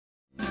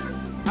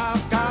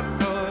I've got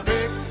the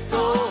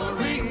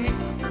victory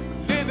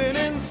living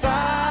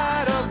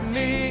inside of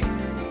me.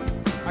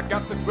 I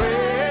got the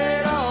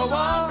greater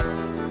one.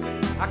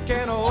 I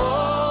can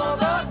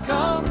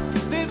overcome.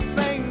 This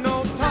ain't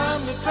no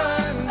time to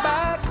turn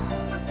back.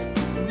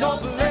 No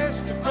place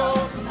to go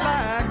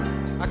slack.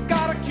 I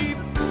gotta keep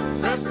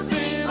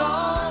pressing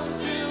on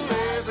till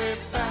every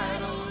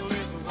battle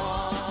is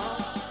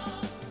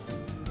won.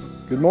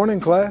 Good morning,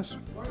 class.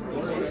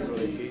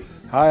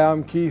 Hi,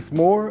 I'm Keith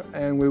Moore,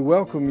 and we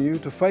welcome you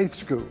to Faith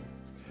School.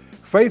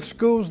 Faith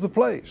School's the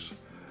place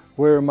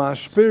where my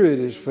spirit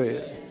is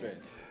fed,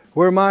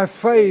 where my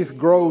faith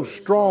grows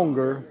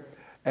stronger,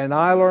 and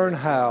I learn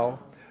how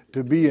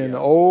to be an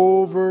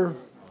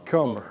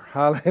overcomer.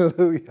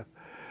 Hallelujah.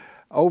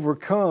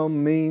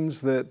 Overcome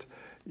means that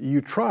you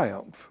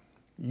triumph,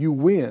 you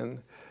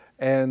win,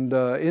 and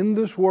in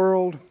this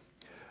world,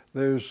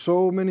 there's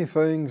so many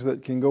things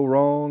that can go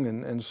wrong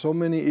and so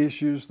many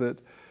issues that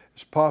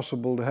it's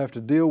possible to have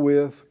to deal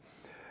with.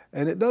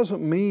 And it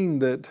doesn't mean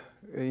that,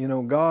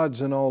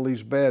 God's in all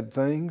these bad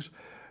things.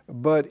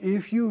 But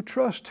if you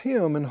trust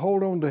Him and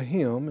hold on to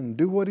Him and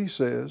do what He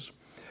says,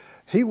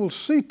 He will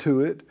see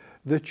to it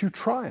that you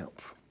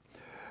triumph.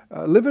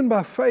 Living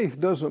by faith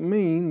doesn't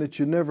mean that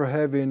you never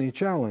have any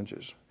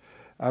challenges.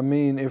 I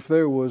mean, if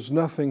there was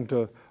nothing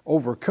to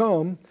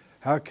overcome,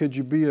 how could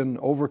you be an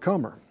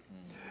overcomer?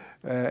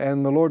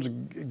 And the Lord's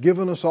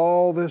given us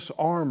all this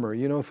armor.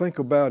 Think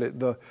about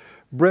it. The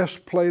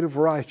breastplate of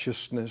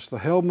righteousness, the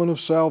helmet of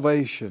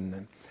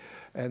salvation,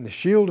 and the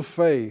shield of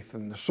faith,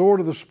 and the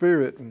sword of the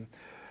Spirit. And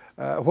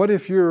what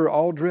if you're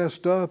all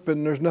dressed up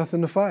and there's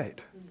nothing to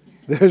fight?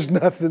 There's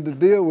nothing to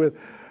deal with.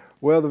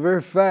 Well, the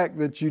very fact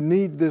that you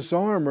need this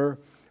armor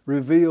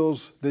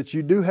reveals that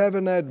you do have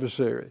an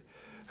adversary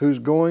who's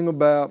going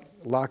about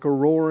like a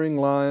roaring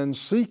lion,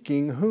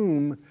 seeking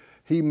whom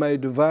he may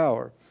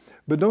devour.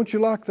 But don't you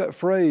like that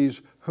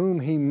phrase, whom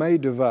he may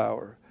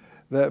devour?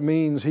 That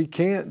means he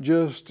can't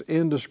just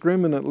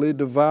indiscriminately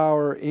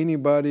devour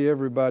anybody,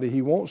 everybody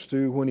he wants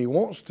to, when he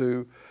wants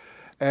to.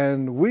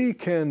 And we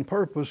can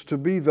purpose to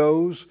be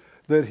those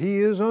that he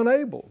is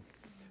unable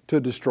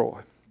to destroy.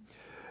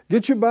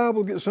 Get your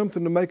Bible, get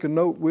something to make a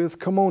note with.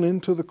 Come on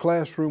into the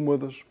classroom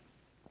with us.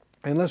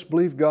 And let's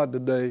believe God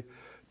today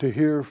to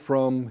hear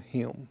from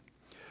Him.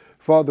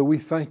 Father, we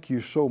thank you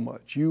so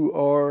much. You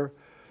are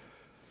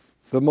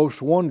the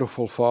most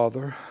wonderful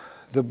Father,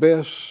 the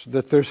best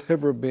that there's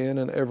ever been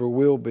and ever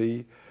will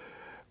be.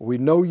 We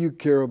know you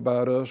care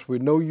about us. We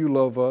know you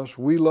love us.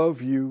 We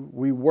love you.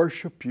 We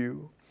worship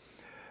you.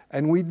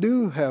 And we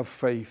do have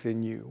faith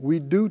in you. We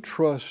do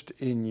trust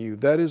in you.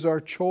 That is our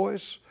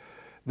choice.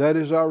 That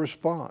is our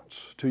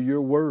response to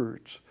your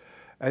words.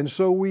 And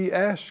so we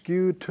ask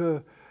you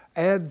to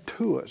add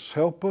to us.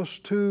 Help us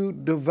to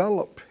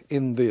develop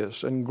in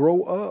this and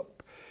grow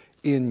up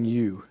in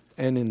you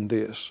and in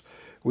this.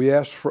 We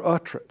ask for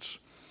utterance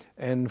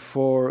and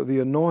for the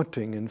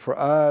anointing and for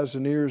eyes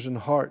and ears and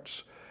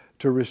hearts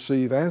to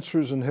receive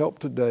answers and help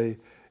today.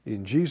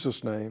 In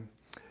Jesus' name,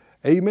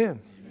 amen.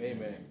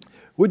 Amen.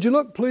 Would you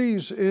look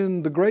please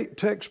in the great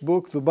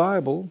textbook, the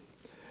Bible,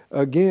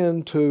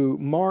 again to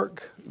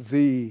Mark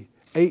the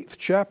 8th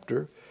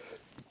chapter.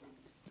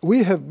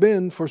 We have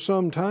been for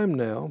some time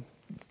now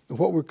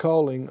what we're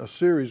calling a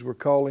series we're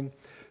calling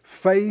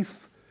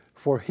Faith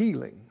for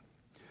Healing.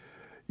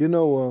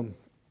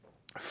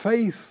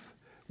 Faith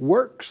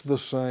works the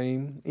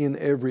same in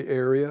every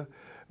area,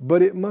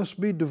 but it must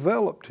be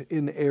developed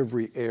in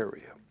every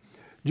area.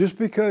 Just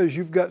because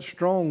you've got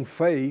strong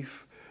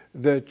faith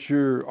that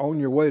you're on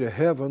your way to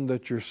heaven,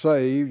 that you're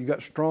saved, you've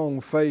got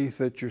strong faith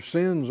that your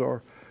sins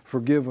are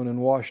forgiven and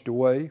washed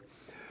away,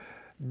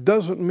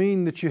 doesn't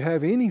mean that you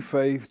have any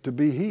faith to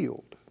be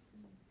healed.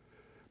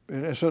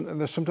 And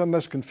sometimes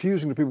that's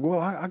confusing to people. Well,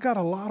 I got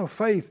a lot of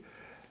faith.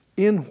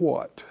 In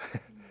what?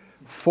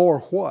 For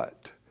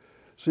what?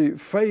 See,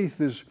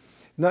 faith is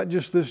not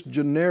just this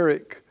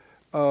generic,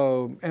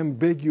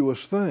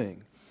 ambiguous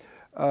thing.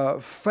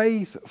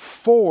 Faith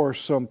for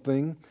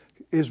something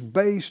is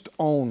based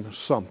on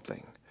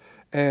something.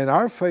 And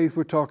our faith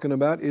we're talking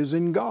about is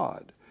in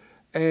God.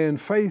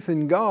 And faith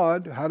in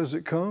God, how does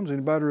it come? Does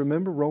anybody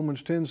remember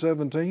Romans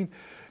 10:17?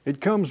 It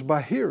comes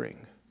by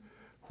hearing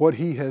what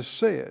He has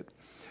said.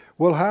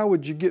 Well, how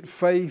would you get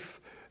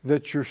faith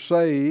that you're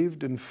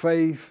saved and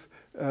faith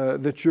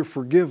that you're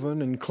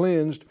forgiven and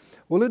cleansed?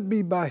 Well, it'd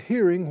be by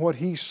hearing what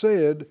He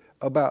said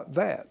about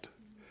that.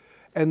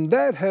 And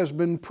that has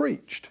been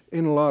preached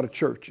in a lot of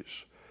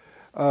churches.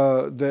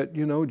 That,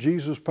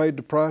 Jesus paid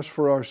the price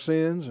for our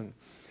sins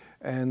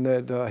and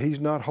that He's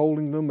not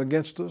holding them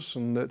against us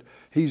and that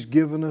He's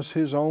given us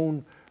His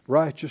own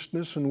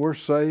righteousness and we're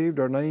saved,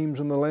 our name's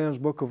in the Lamb's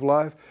Book of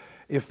Life.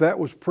 If that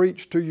was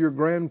preached to your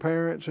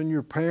grandparents and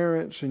your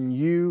parents and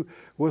you,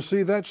 well,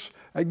 see, that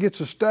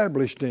gets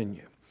established in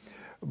you.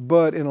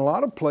 But in a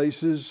lot of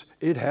places,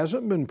 it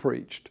hasn't been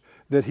preached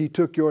that He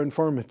took your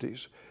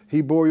infirmities.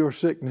 He bore your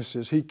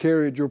sicknesses. He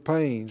carried your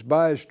pains.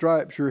 By His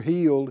stripes you're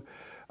healed.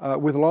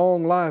 With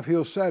long life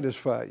He'll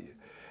satisfy you.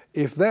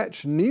 If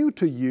that's new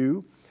to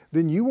you,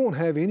 then you won't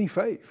have any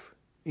faith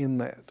in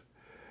that.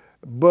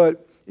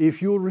 But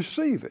if you'll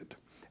receive it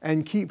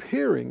and keep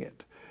hearing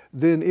it,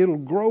 then it'll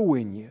grow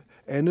in you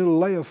and it'll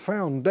lay a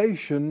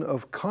foundation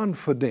of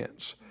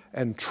confidence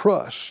and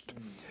trust.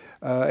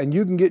 And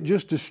you can get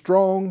just as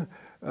strong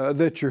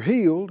that you're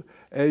healed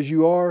as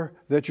you are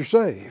that you're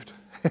saved.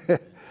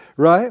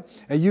 Right?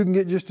 And you can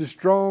get just as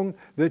strong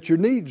that your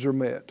needs are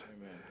met.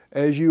 Amen.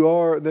 As you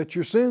are that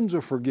your sins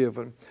are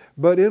forgiven.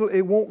 But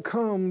it won't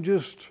come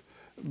just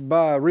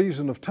by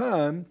reason of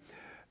time.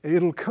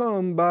 It'll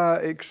come by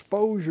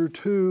exposure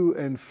to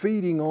and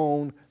feeding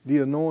on the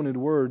anointed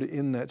word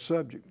in that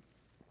subject.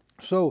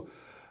 So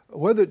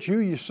whether it's you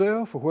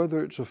yourself or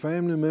whether it's a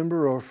family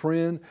member or a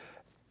friend,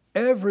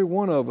 every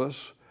one of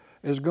us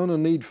is going to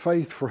need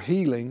faith for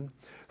healing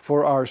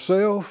for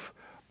ourselves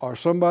or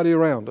somebody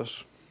around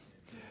us.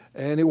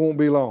 And it won't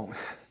be long.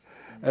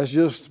 That's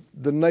just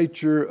the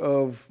nature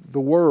of the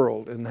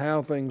world and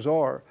how things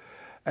are.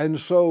 And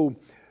so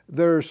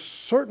there's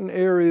certain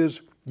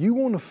areas you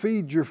want to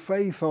feed your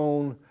faith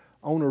on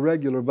a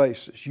regular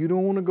basis. You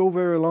don't want to go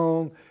very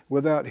long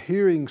without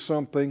hearing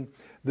something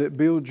that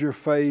builds your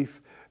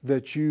faith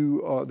that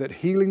that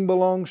healing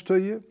belongs to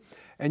you.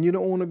 And you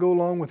don't want to go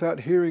long without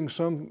hearing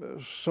some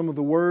of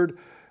the word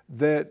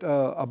that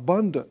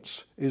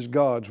abundance is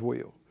God's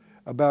will,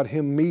 about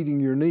Him meeting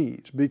your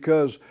needs.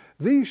 Because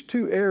these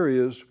two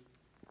areas,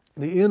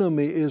 the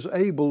enemy is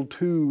able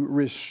to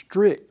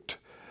restrict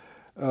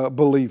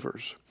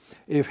believers.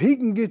 If he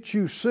can get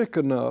you sick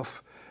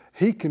enough,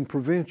 he can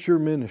prevent your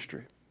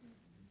ministry.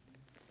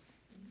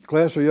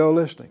 Class, are y'all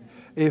listening?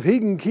 If he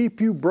can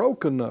keep you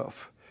broke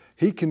enough,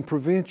 he can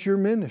prevent your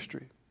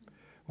ministry.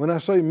 When I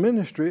say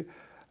ministry,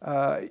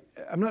 I'm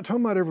not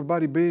talking about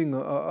everybody being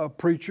a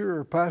preacher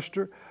or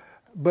pastor,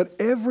 but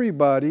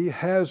everybody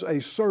has a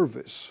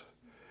service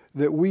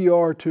that we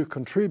are to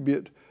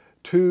contribute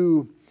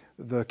to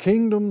the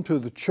kingdom, to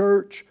the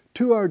church,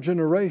 to our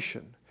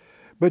generation.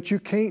 But you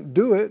can't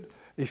do it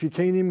if you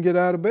can't even get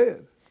out of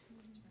bed,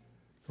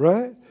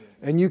 right?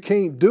 And you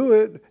can't do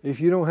it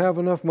if you don't have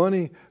enough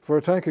money for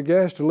a tank of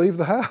gas to leave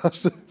the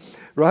house,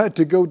 right,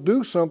 to go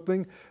do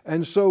something.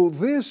 And so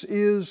this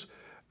is,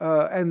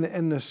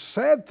 and the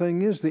sad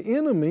thing is the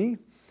enemy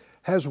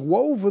has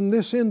woven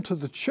this into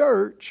the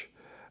church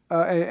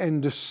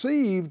and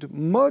deceived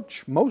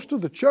most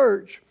of the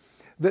church,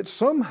 that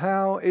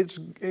somehow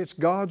it's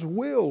God's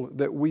will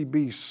that we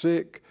be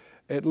sick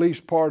at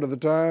least part of the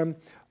time,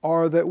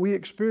 or that we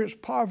experience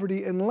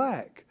poverty and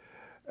lack.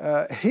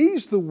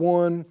 He's the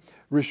one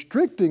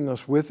restricting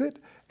us with it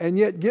and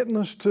yet getting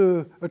us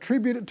to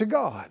attribute it to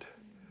God.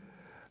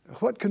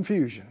 What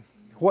confusion,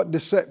 what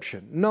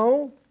deception.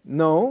 No.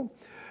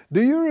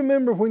 Do you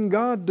remember when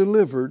God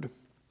delivered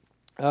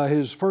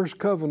His first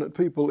covenant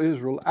people,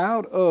 Israel,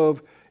 out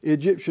of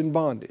Egyptian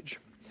bondage?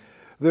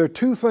 There are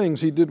two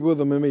things He did with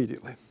them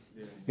immediately.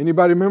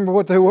 Anybody remember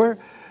what they were?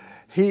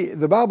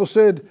 The Bible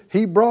said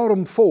He brought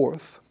them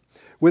forth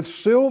with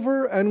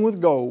silver and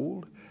with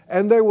gold,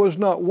 and there was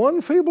not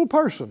one feeble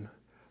person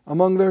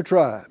among their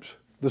tribes,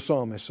 the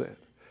psalmist said.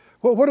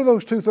 Well, what are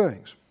those two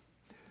things?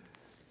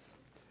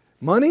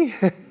 Money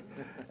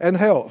and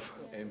health.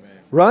 Amen.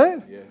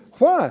 Right? Yes.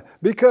 Why?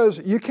 Because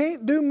you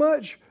can't do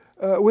much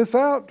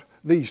without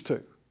these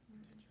two.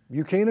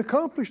 You can't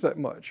accomplish that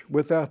much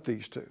without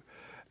these two.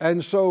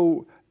 And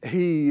so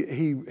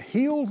he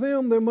healed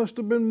them. There must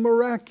have been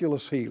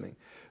miraculous healing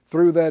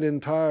through that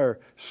entire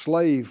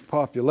slave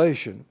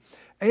population.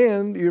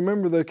 And you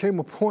remember there came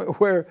a point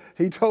where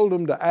He told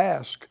them to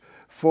ask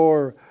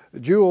for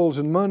jewels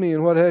and money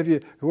and what have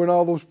you when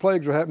all those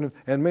plagues were happening.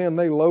 And man,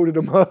 they loaded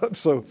them up.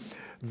 So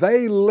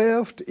they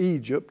left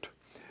Egypt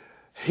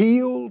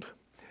healed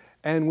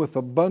and with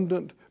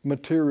abundant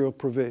material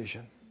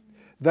provision.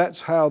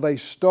 That's how they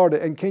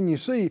started. And can you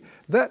see,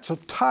 that's a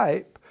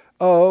type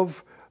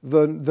of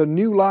the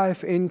new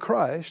life in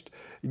Christ,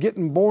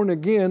 getting born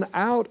again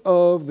out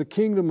of the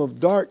kingdom of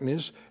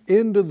darkness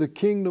into the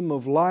kingdom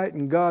of light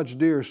and God's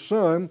dear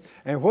Son.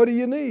 And what do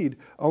you need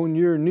on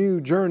your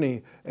new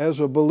journey as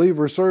a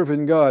believer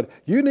serving God?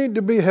 You need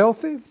to be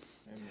healthy. Amen.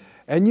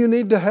 And you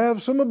need to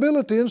have some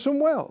ability and some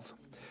wealth.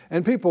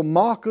 And people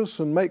mock us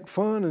and make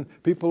fun,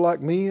 and people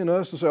like me and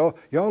us, and say, oh,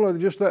 y'all are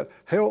just that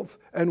health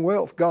and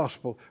wealth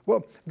gospel.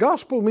 Well,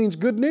 gospel means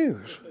good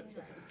news,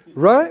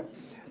 right?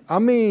 I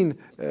mean,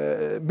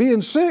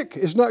 being sick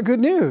is not good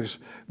news.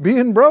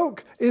 Being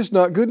broke is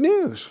not good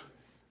news,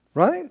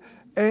 right?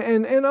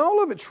 And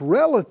all of it's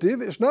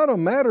relative. It's not a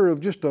matter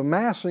of just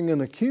amassing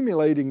and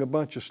accumulating a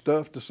bunch of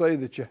stuff to say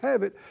that you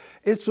have it.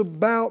 It's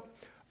about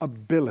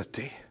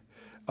ability.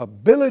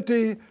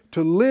 Ability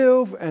to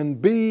live and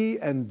be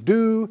and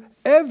do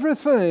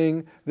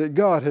everything that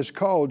God has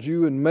called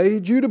you and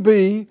made you to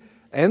be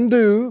and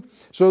do,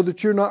 so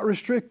that you're not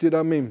restricted.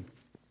 I mean,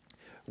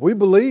 we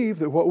believe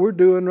that what we're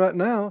doing right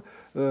now,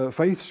 the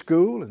faith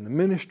school and the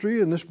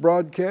ministry and this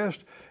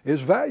broadcast,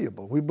 is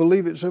valuable. We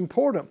believe it's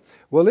important.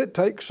 Well, it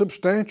takes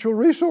substantial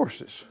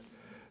resources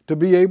to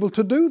be able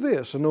to do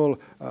this. I know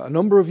a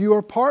number of you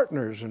are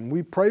partners, and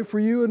we pray for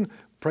you and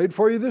Prayed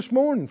for you this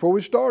morning before we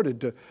started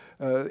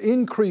to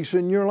increase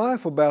in your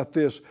life about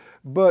this.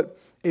 But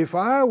if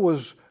I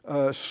was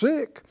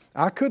sick,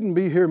 I couldn't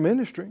be here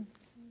ministering.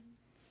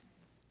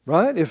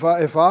 Right? If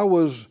I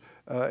was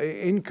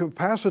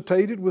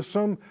incapacitated with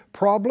some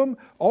problem,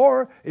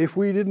 or if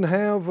we didn't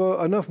have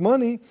enough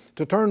money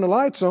to turn the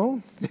lights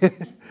on,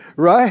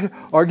 right?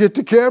 Or get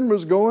the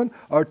cameras going,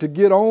 or to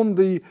get on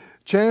the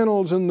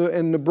channels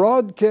and the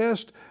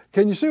broadcast.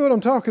 Can you see what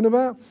I'm talking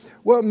about?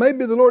 Well,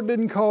 maybe the Lord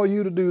didn't call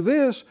you to do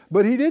this,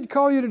 but He did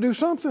call you to do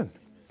something.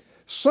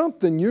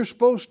 Something. You're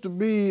supposed to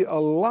be a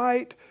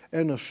light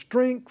and a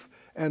strength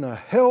and a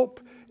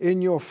help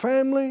in your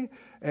family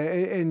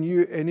and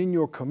in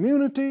your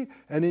community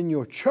and in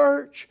your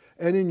church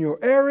and in your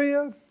area.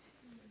 Amen.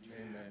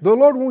 The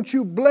Lord wants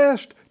you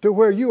blessed to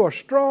where you are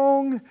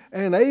strong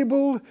and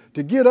able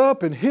to get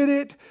up and hit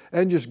it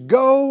and just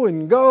go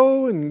and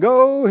go and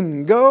go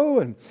and go.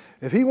 And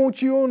if He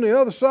wants you on the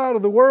other side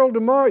of the world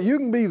tomorrow, you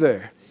can be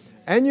there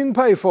and you can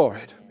pay for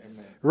it.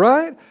 Amen.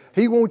 Right?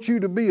 He wants you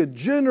to be a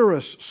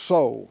generous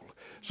soul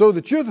so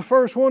that you're the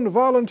first one to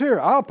volunteer.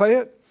 I'll pay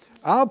it.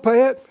 I'll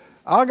pay it.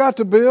 I got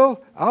the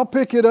bill. I'll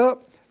pick it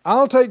up.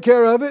 I'll take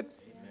care of it.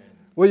 Amen.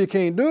 Well, you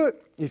can't do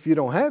it if you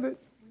don't have it.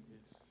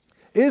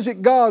 Is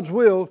it God's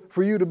will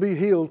for you to be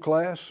healed,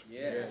 class?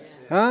 Yes.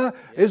 Huh?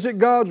 Yes. Is it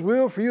God's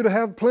will for you to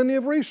have plenty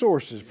of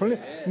resources,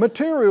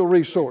 material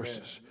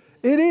resources?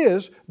 It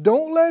is.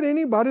 Don't let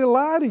anybody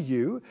lie to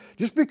you.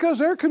 Just because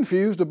they're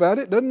confused about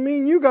it doesn't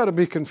mean you got to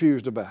be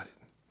confused about it.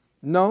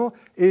 No,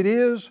 it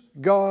is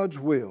God's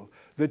will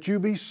that you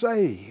be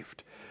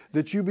saved,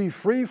 that you be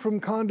free from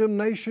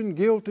condemnation,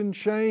 guilt, and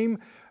shame,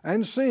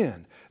 and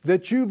sin,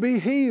 that you be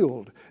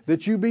healed,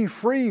 that you be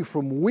free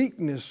from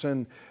weakness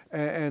and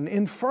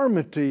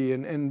infirmity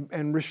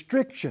and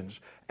restrictions,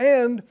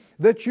 and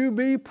that you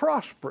be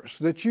prosperous,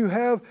 that you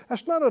have,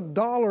 that's not a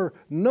dollar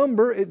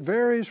number, it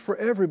varies for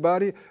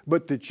everybody,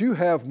 but that you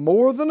have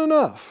more than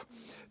enough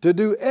to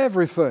do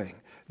everything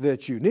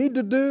that you need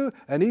to do,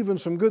 and even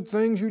some good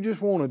things you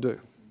just want to do.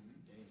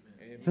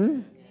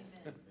 Amen.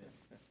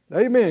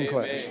 Amen,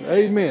 class.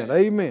 Amen.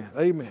 Amen.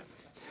 Amen.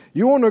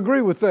 You want to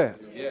agree with that?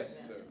 Yes,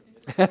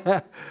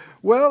 sir.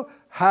 Well,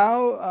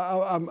 how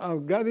I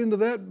got into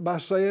that by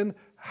saying,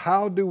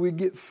 how do we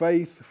get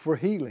faith for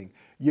healing?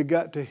 You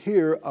got to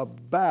hear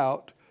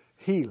about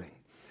healing.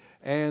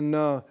 And,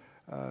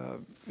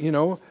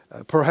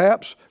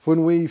 perhaps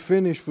when we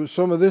finish with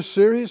some of this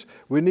series,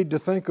 we need to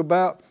think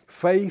about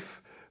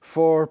faith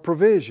for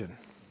provision.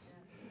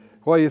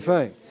 What do you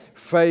think?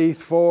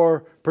 Faith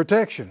for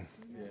protection.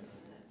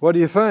 What do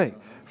you think?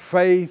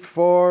 Faith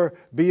for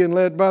being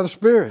led by the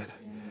Spirit.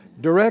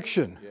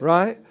 Direction,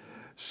 right?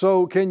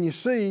 So can you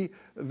see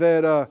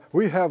that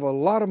we have a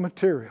lot of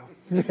material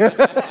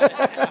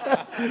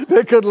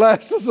that could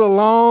last us a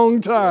long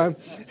time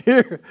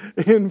here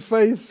in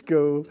faith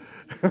school.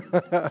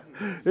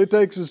 It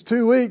takes us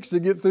 2 weeks to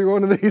get through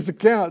one of these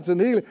accounts in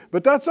healing,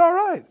 but that's all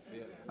right.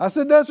 I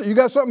said, you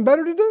got something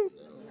better to do?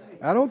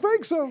 I don't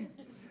think so.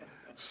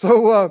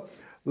 So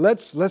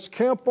let's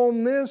camp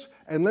on this,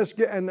 and let's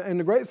get. And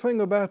the great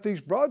thing about these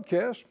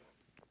broadcasts,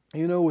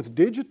 with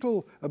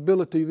digital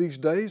ability these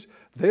days,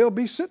 they'll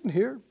be sitting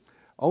here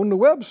on the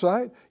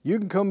website. You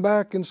can come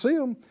back and see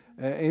them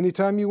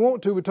anytime you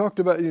want to. We talked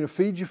about,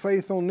 feed your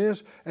faith on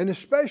this, and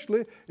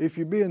especially if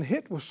you're being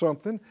hit with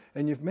something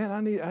and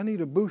I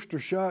need a booster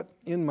shot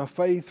in my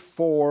faith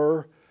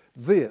for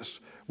this.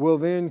 Well,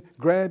 then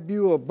grab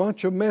you a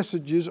bunch of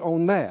messages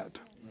on that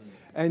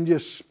and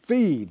just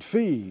feed,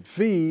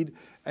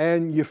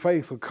 and your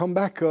faith will come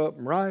back up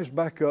and rise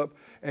back up,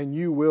 and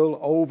you will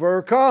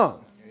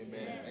overcome.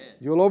 Amen.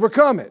 You'll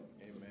overcome it.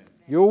 Amen.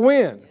 You'll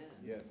win.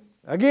 Yes.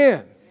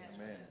 Again.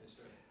 Amen.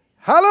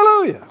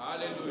 Hallelujah.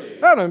 Hallelujah.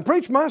 I done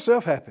preached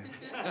myself happy.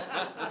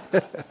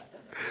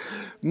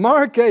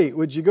 Mark 8,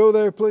 would you go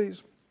there,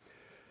 please?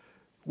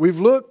 We've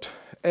looked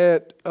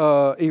at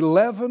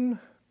 11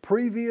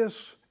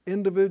 previous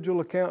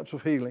individual accounts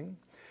of healing,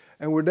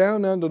 and we're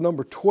down to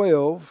number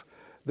 12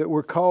 that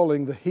we're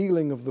calling the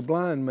healing of the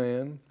blind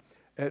man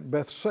at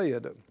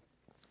Bethsaida.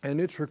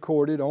 And it's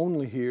recorded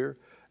only here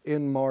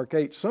in Mark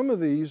 8. Some of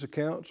these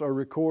accounts are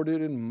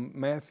recorded in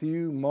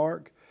Matthew,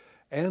 Mark,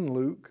 and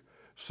Luke.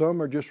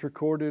 Some are just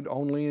recorded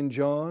only in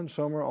John.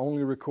 Some are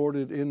only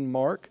recorded in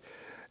Mark.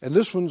 And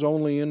this one's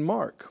only in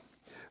Mark.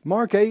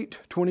 Mark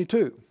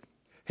 8:22.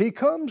 He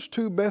comes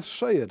to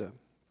Bethsaida,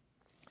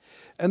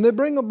 and they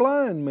bring a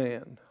blind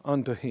man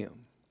unto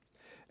him,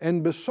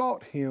 and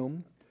besought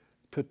him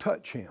to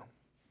touch him.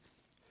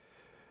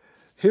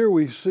 Here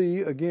we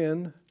see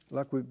again,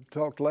 like we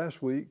talked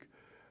last week,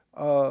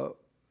 the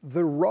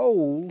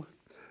role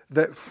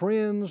that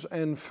friends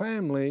and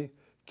family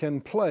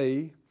can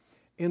play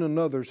in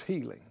another's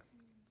healing.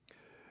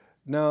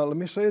 Now, let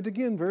me say it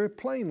again very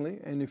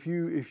plainly, and if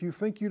you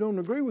think you don't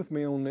agree with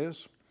me on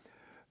this,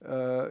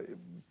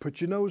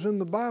 put your nose in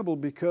the Bible,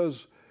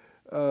 because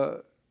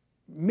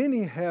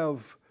many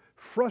have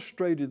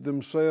frustrated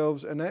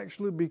themselves and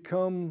actually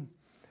become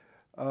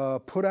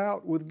put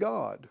out with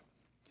God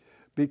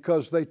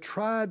because they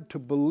tried to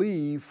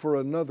believe for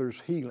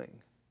another's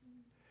healing,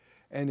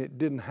 and it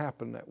didn't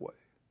happen that way.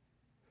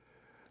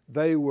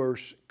 They were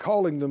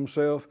calling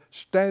themselves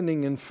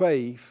standing in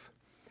faith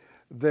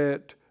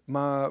that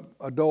my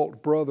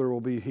adult brother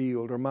will be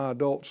healed, or my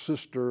adult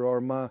sister,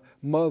 or my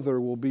mother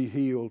will be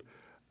healed.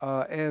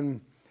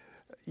 And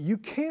you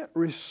can't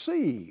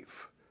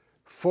receive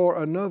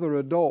for another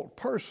adult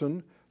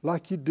person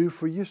like you do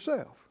for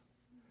yourself.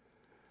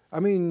 I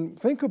mean,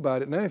 think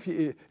about it. Now,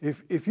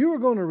 if you were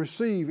going to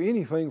receive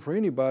anything for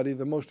anybody,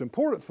 the most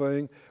important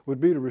thing would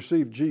be to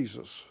receive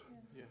Jesus,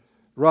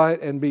 right,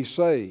 and be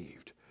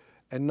saved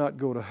and not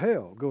go to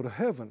hell, go to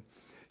heaven.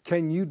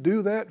 Can you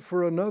do that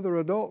for another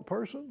adult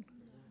person?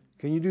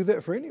 Can you do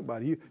that for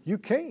anybody? You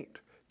can't.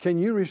 Can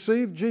you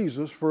receive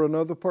Jesus for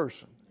another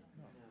person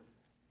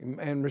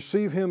and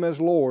receive Him as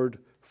Lord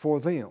for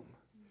them?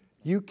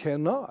 You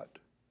cannot.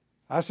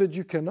 I said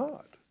you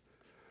cannot.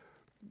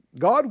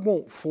 God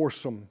won't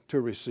force them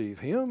to receive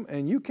Him,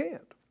 and you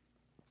can't.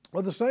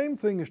 Well, the same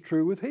thing is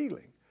true with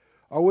healing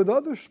or with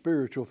other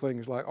spiritual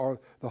things like or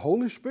the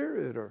Holy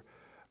Spirit or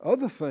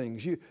other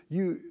things.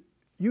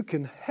 You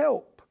can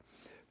help,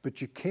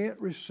 but you can't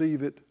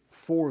receive it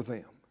for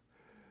them.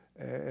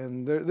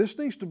 And this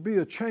needs to be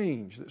a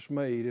change that's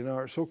made in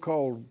our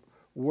so-called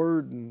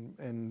word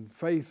and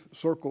faith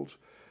circles.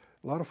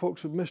 A lot of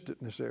folks have missed it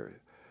in this area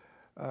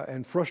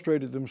and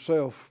frustrated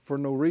themselves for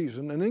no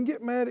reason and then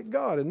get mad at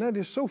God, and that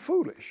is so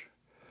foolish.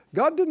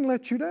 God didn't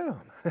let you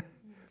down.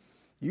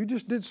 You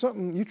just did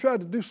something, you tried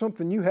to do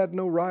something you had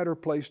no right or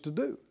place to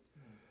do,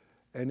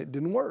 and it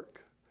didn't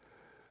work.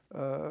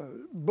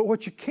 But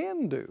what you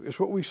can do is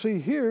what we see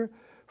here.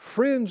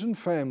 Friends and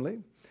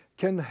family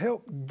can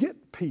help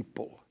get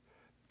people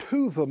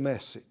to the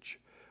message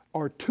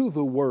or to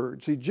the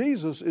Word. See,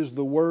 Jesus is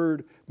the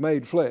Word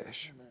made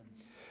flesh.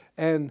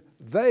 And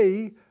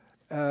they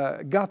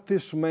got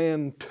this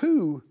man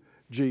to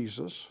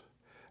Jesus,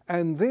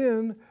 and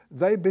then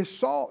they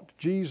besought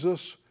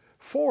Jesus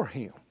for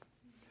him.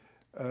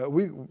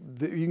 You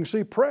can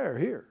see prayer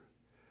here.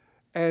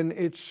 And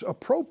it's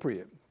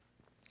appropriate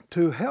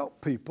to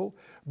help people,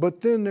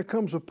 but then there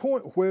comes a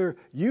point where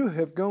you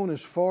have gone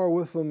as far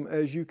with them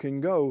as you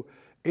can go.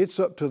 It's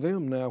up to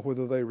them now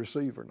whether they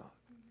receive or not.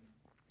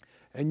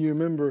 And you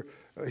remember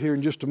here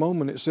in just a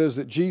moment it says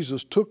that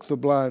Jesus took the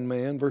blind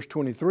man, verse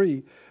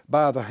 23,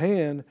 by the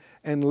hand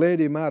and led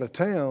him out of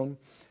town.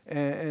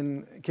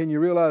 And can you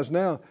realize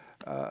now,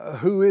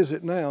 who is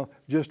it now?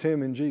 Just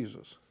him and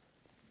Jesus.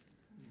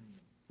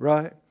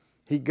 Right?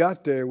 He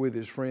got there with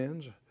his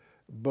friends,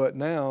 but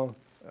now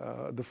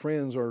the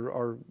friends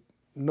are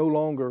no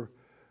longer,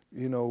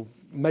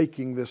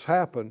 making this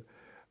happen.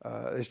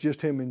 It's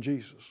just him and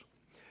Jesus.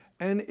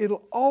 And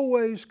it'll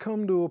always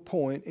come to a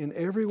point in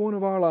every one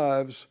of our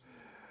lives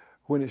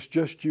when it's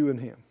just you and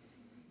him.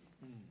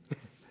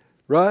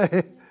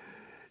 Right?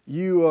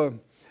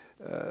 You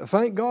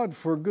thank God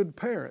for good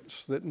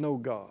parents that know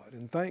God,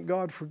 and thank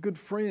God for good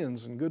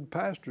friends and good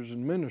pastors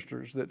and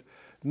ministers that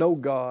know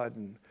God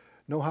and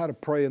know how to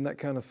pray and that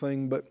kind of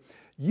thing. But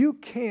you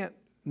can't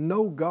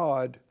know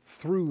God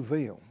through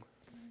them.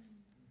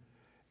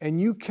 And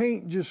you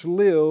can't just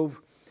live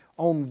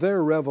on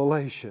their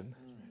revelation.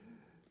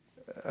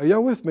 Are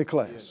y'all with me,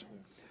 class?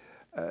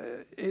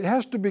 It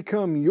has to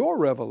become your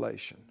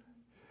revelation.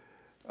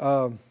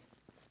 I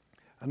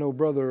know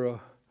Brother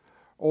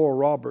Oral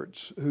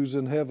Roberts, who's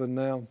in heaven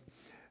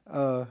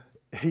now,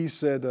 he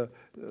said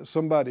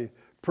somebody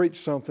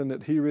preached something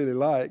that he really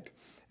liked,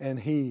 and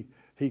he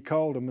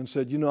called him and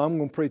said, I'm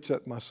going to preach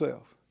that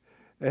myself.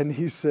 And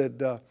he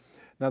said,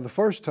 now the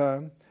first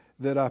time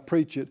that I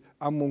preach it,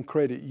 I'm going to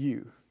credit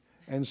you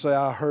and say,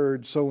 I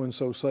heard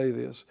so-and-so say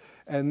this.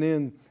 And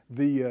then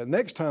the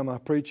next time I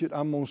preach it,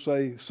 I'm going to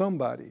say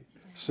somebody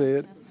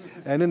said.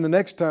 And then the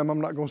next time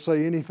I'm not going to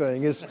say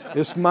anything.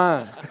 It's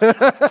mine.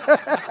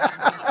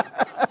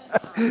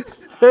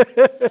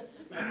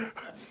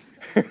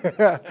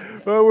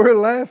 Well, we're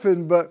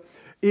laughing, but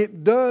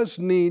it does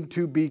need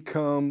to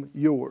become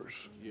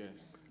yours. Yes.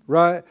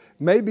 Right?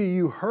 Maybe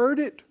you heard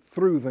it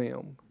through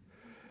them,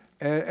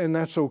 and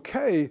that's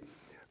okay,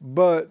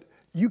 but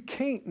you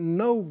can't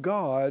know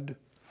God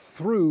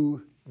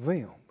through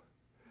them.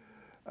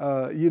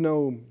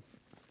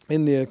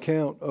 In the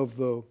account of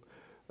the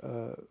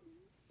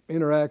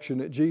interaction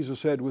that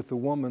Jesus had with the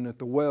woman at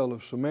the well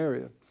of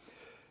Samaria,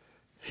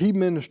 He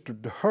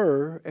ministered to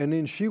her, and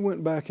then she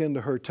went back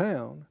into her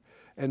town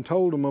and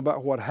told them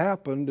about what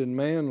happened, and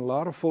man, a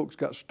lot of folks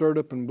got stirred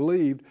up and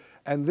believed.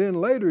 And then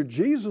later,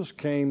 Jesus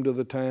came to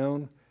the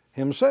town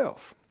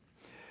Himself.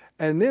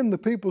 And then the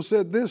people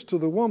said this to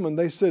the woman.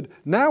 They said,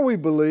 now we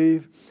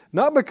believe,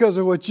 not because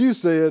of what you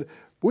said,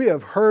 we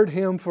have heard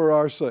Him for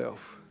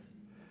ourselves.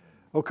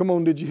 Oh, come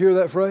on, did you hear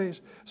that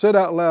phrase? Say it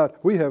out loud.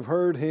 We have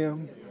heard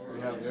Him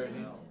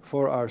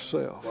for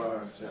ourselves.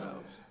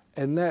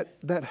 And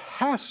that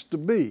has to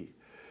be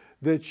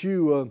that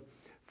you,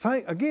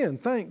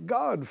 thank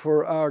God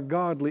for our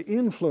godly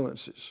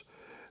influences.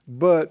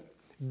 But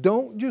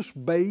don't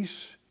just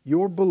base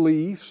your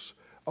beliefs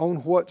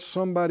on what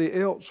somebody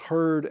else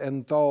heard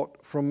and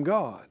thought from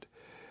God.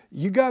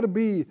 You got to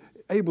be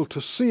able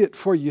to see it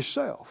for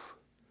yourself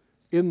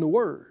in the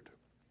Word.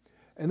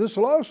 And this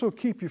will also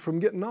keep you from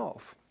getting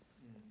off.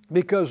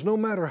 Because no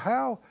matter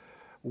how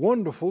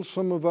wonderful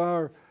some of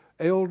our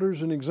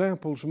elders and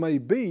examples may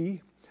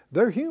be,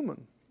 they're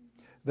human.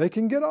 They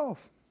can get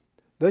off.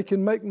 They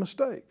can make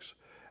mistakes.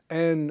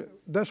 And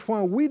that's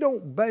why we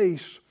don't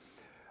base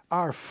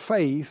our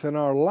faith and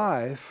our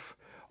life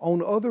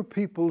on other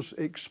people's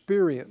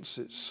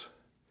experiences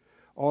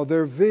or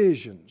their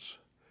visions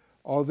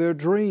or their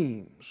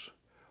dreams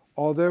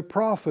or their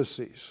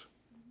prophecies.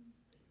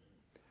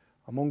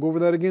 I'm going to go over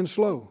that again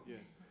slow.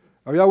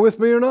 Are y'all with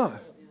me or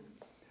not?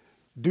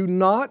 Do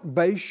not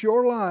base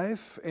your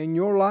life and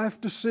your life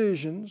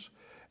decisions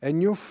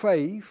and your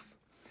faith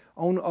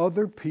on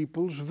other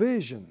people's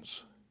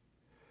visions,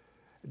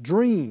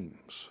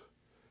 dreams,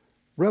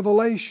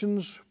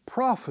 revelations,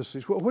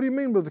 prophecies. What do you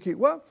mean, Brother Keith?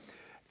 Well,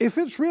 if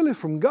it's really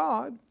from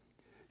God,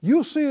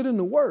 you'll see it in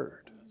the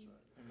Word.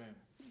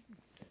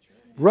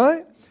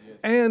 Right?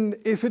 And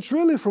if it's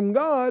really from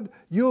God,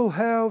 you'll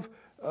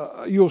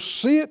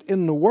see it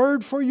in the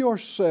Word for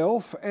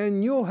yourself,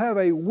 and you'll have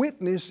a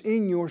witness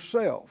in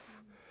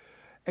yourself.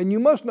 And you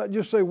must not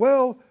just say,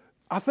 well,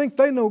 I think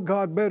they know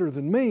God better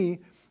than me,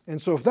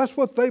 and so if that's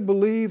what they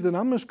believe, then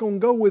I'm just going to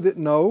go with it.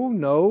 No,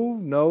 no,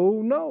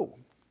 no, no.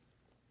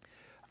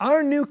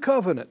 Our new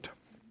covenant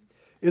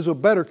is a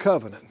better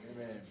covenant.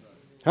 Amen.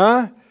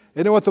 Huh?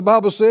 You know what the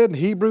Bible said in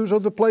Hebrews,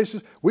 other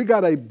places? We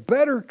got a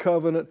better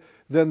covenant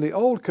than the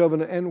old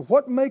covenant. And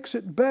what makes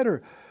it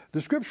better? The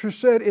Scripture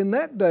said in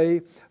that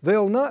day,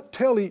 they'll not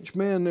tell each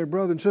man, their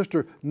brother and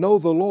sister, know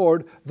the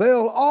Lord.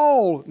 They'll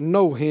all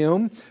know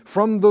Him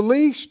from the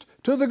least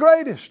to the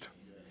greatest.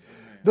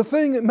 The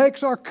thing that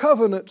makes our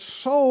covenant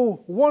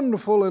so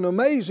wonderful and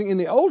amazing in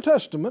the Old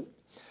Testament,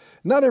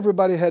 not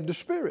everybody had the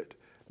Spirit.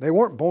 They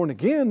weren't born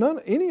again,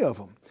 any of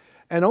them.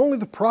 And only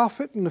the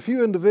prophet and a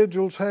few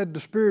individuals had the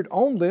Spirit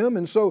on them.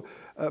 And so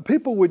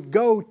people would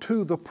go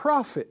to the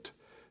prophet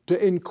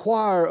to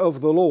inquire of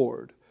the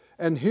Lord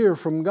and hear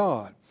from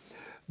God.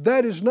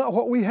 That is not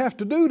what we have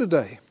to do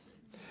today.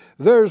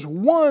 There's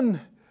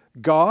one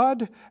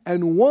God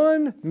and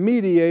one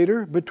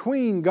mediator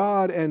between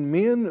God and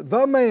men,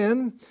 the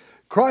man,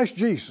 Christ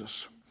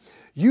Jesus.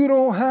 You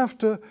don't have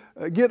to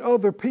get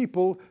other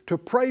people to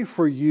pray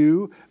for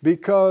you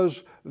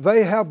because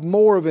they have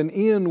more of an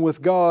in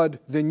with God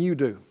than you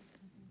do.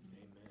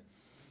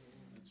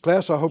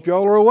 Class, I hope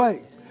y'all are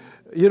awake.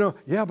 You know,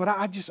 yeah, but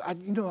I just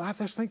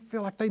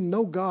feel like they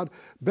know God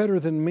better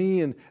than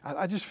me, and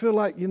I just feel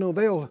like, you know,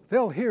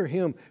 they'll hear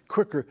Him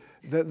quicker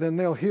than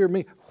they'll hear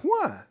me.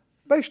 Why?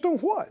 Based on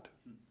what?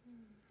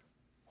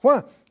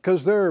 Why?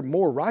 Because they're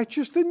more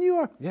righteous than you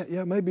are?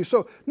 Yeah, maybe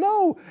so.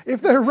 No,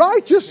 if they're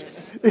righteous,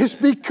 it's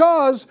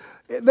because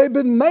they've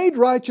been made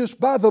righteous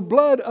by the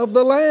blood of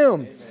the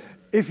Lamb. Amen.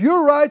 If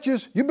you're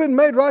righteous, you've been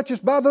made righteous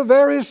by the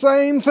very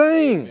same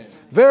thing, Amen.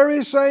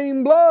 Very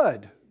same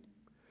blood.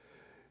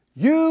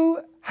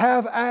 You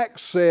have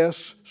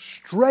access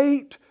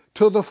straight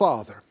to the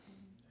Father.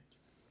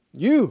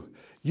 You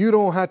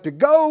don't have to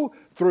go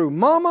through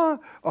mama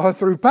or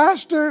through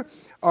pastor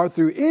or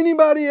through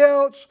anybody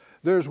else.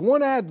 There's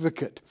one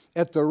advocate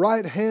at the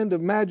right hand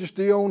of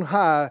Majesty on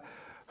high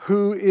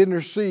who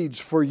intercedes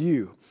for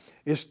you.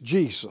 It's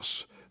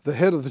Jesus, the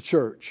head of the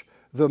church,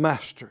 the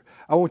Master.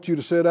 I want you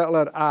to say it out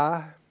loud.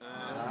 I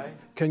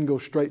can go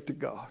straight to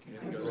God.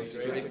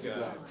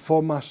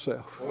 For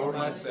myself.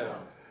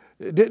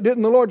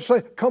 Didn't the Lord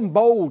say, come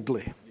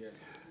boldly?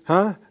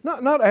 Huh?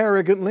 Not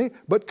arrogantly,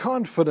 but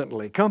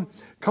confidently. Come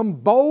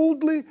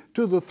boldly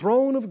to the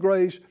throne of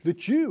grace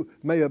that you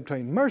may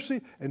obtain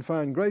mercy and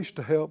find grace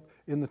to help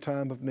in the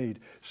time of need.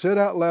 Say it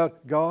out loud.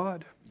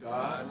 God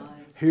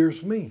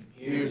hears me.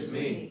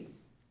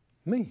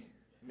 Me.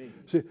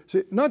 See,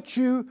 not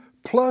you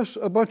plus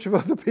a bunch of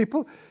other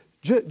people,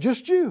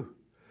 just you.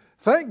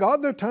 Thank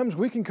God there are times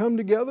we can come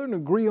together and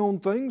agree on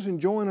things and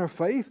join our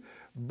faith,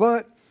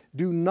 but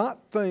do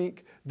not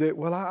think that,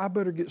 well, I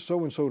better get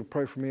so-and-so to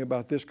pray for me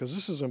about this because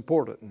this is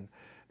important.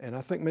 And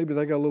I think maybe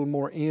they got a little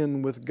more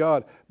in with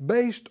God.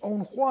 Based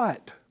on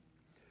what?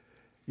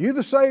 You're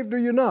either saved or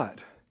you're not.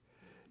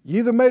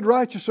 You're either made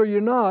righteous or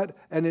you're not.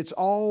 And it's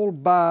all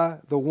by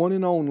the one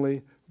and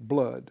only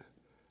blood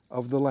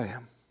of the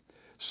Lamb.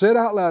 Say it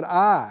out loud.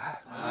 I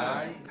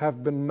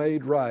have been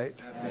made right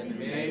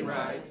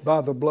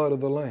by the blood of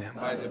the Lamb.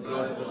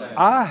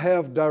 I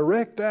have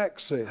direct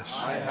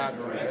access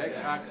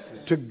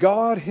to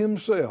God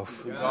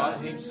Himself.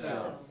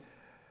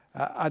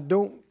 I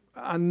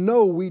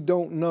know we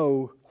don't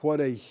know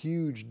what a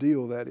huge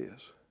deal that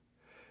is.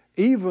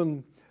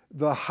 Even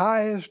the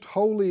highest,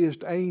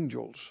 holiest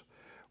angels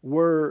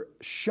were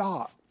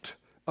shocked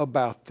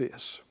about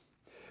this.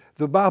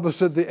 The Bible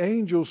said the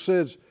angel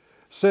said,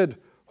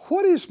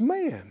 what is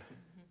man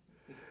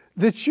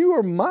that you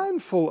are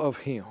mindful of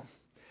him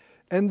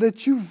and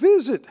that you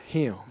visit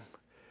him?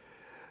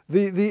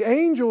 The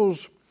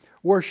angels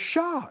were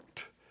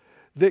shocked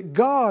that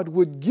God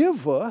would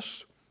give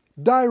us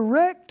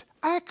direct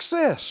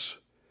access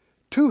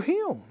to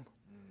Him.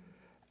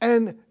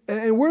 And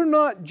we're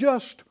not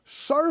just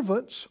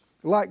servants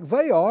like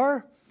they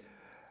are.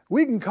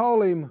 We can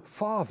call Him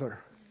Father.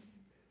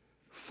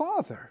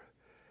 Father,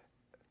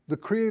 the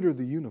Creator of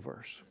the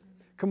universe.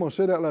 Come on,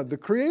 say it out loud. The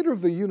Creator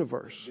of the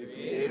universe.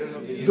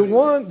 The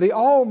one, the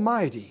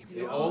Almighty,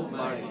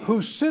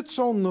 who sits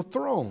on the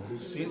throne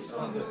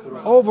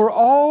over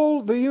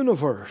all the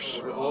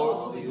universe,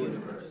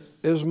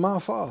 is my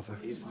Father.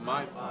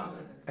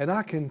 And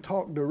I can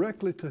talk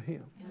directly to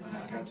Him.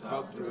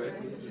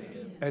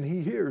 And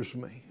He hears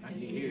me.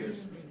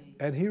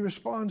 And He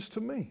responds to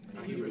me.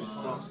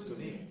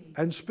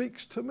 And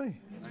speaks to me.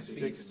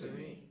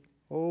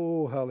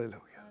 Oh,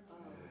 hallelujah.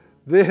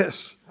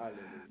 This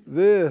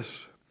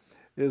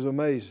is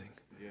amazing.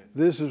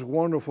 This is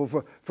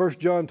wonderful. 1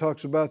 John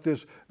talks about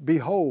this.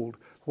 Behold,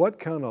 what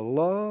kind of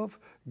love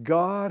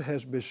God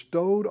has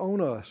bestowed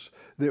on us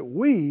that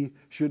we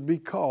should be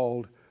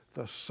called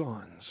the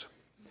sons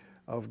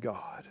of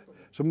God.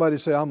 Somebody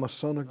say, I'm a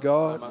son of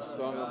God. I'm a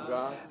son of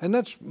God. And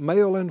that's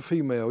male and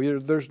female.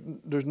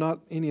 There's not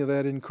any of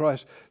that in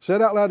Christ. Say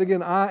it out loud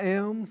again. I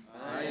am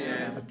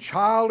a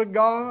child of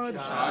God,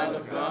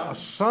 a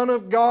son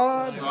of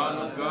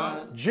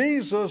God.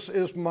 Jesus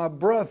is my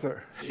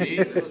brother.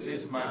 Jesus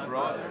is my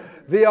brother.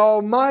 The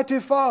Almighty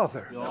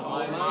Father, The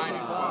Almighty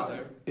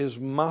Father is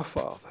my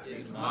Father.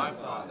 is my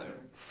Father.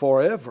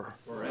 Forever.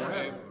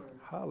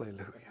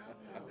 Hallelujah.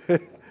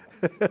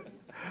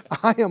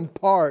 I am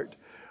part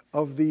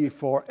of the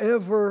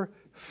forever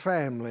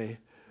family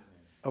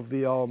of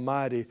the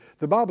Almighty.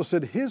 The Bible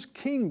said His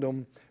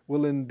kingdom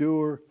will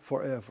endure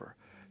forever.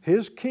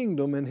 His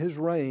kingdom and His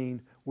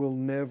reign will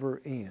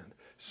never end.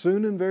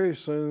 Soon and very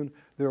soon,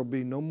 there will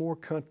be no more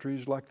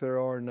countries like there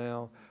are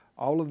now.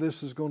 All of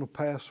this is going to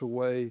pass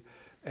away,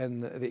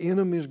 and the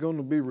enemy is going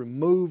to be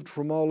removed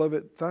from all of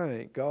it.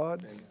 Thank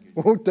God.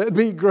 Won't that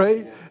be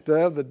great to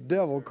have the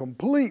devil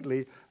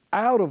completely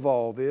out of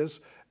all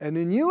this? And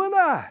then you and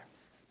I,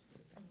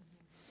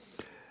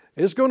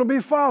 it's going to be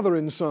father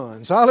and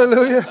sons.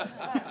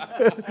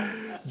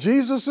 Hallelujah.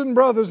 Jesus and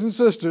brothers and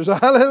sisters.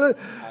 Hallelujah.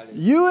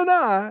 You and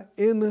I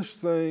in this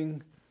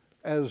thing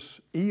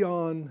as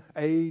eon,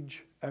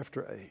 age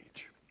after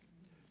age.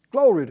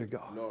 Glory to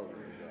God.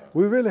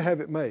 We really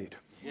have it made.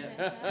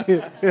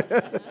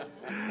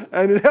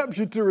 And it helps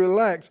you to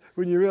relax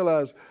when you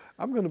realize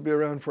I'm going to be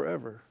around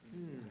forever.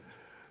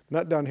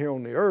 Not down here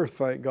on the earth,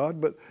 thank God,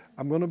 but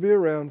I'm going to be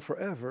around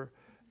forever.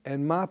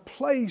 And my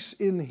place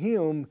in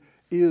Him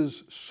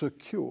is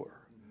secure.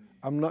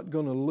 I'm not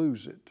going to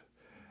lose it.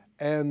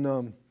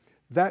 And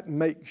that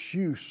makes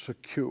you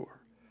secure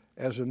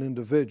as an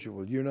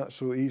individual. You're not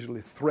so easily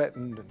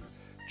threatened and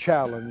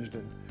challenged,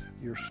 and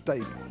you're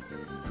stable.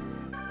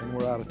 And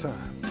we're out of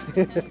time.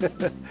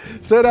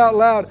 Say it out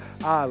loud.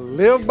 I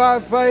live by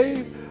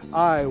faith.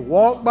 I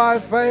walk by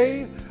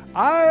faith.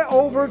 I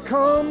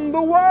overcome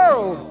the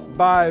world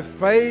by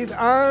faith.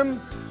 I'm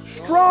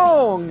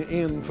strong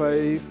in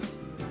faith,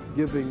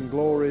 giving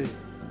glory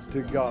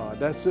to God.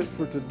 That's it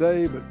for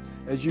today, but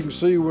as you can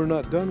see, we're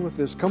not done with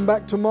this. Come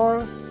back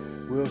tomorrow.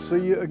 We'll see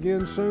you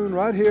again soon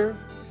right here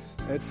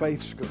at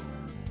Faith School.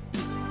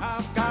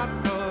 I've got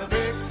the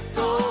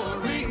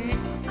victory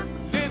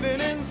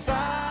living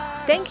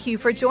inside. Thank you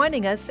for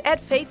joining us at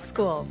Faith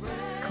School.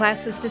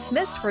 Class is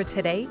dismissed for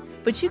today,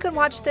 but you can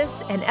watch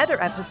this and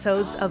other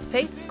episodes of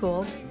Faith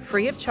School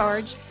free of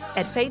charge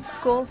at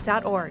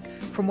faithschool.org.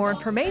 For more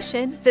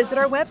information, visit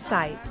our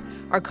website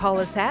or call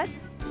us at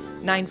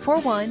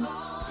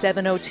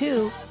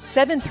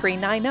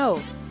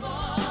 941-702-7390.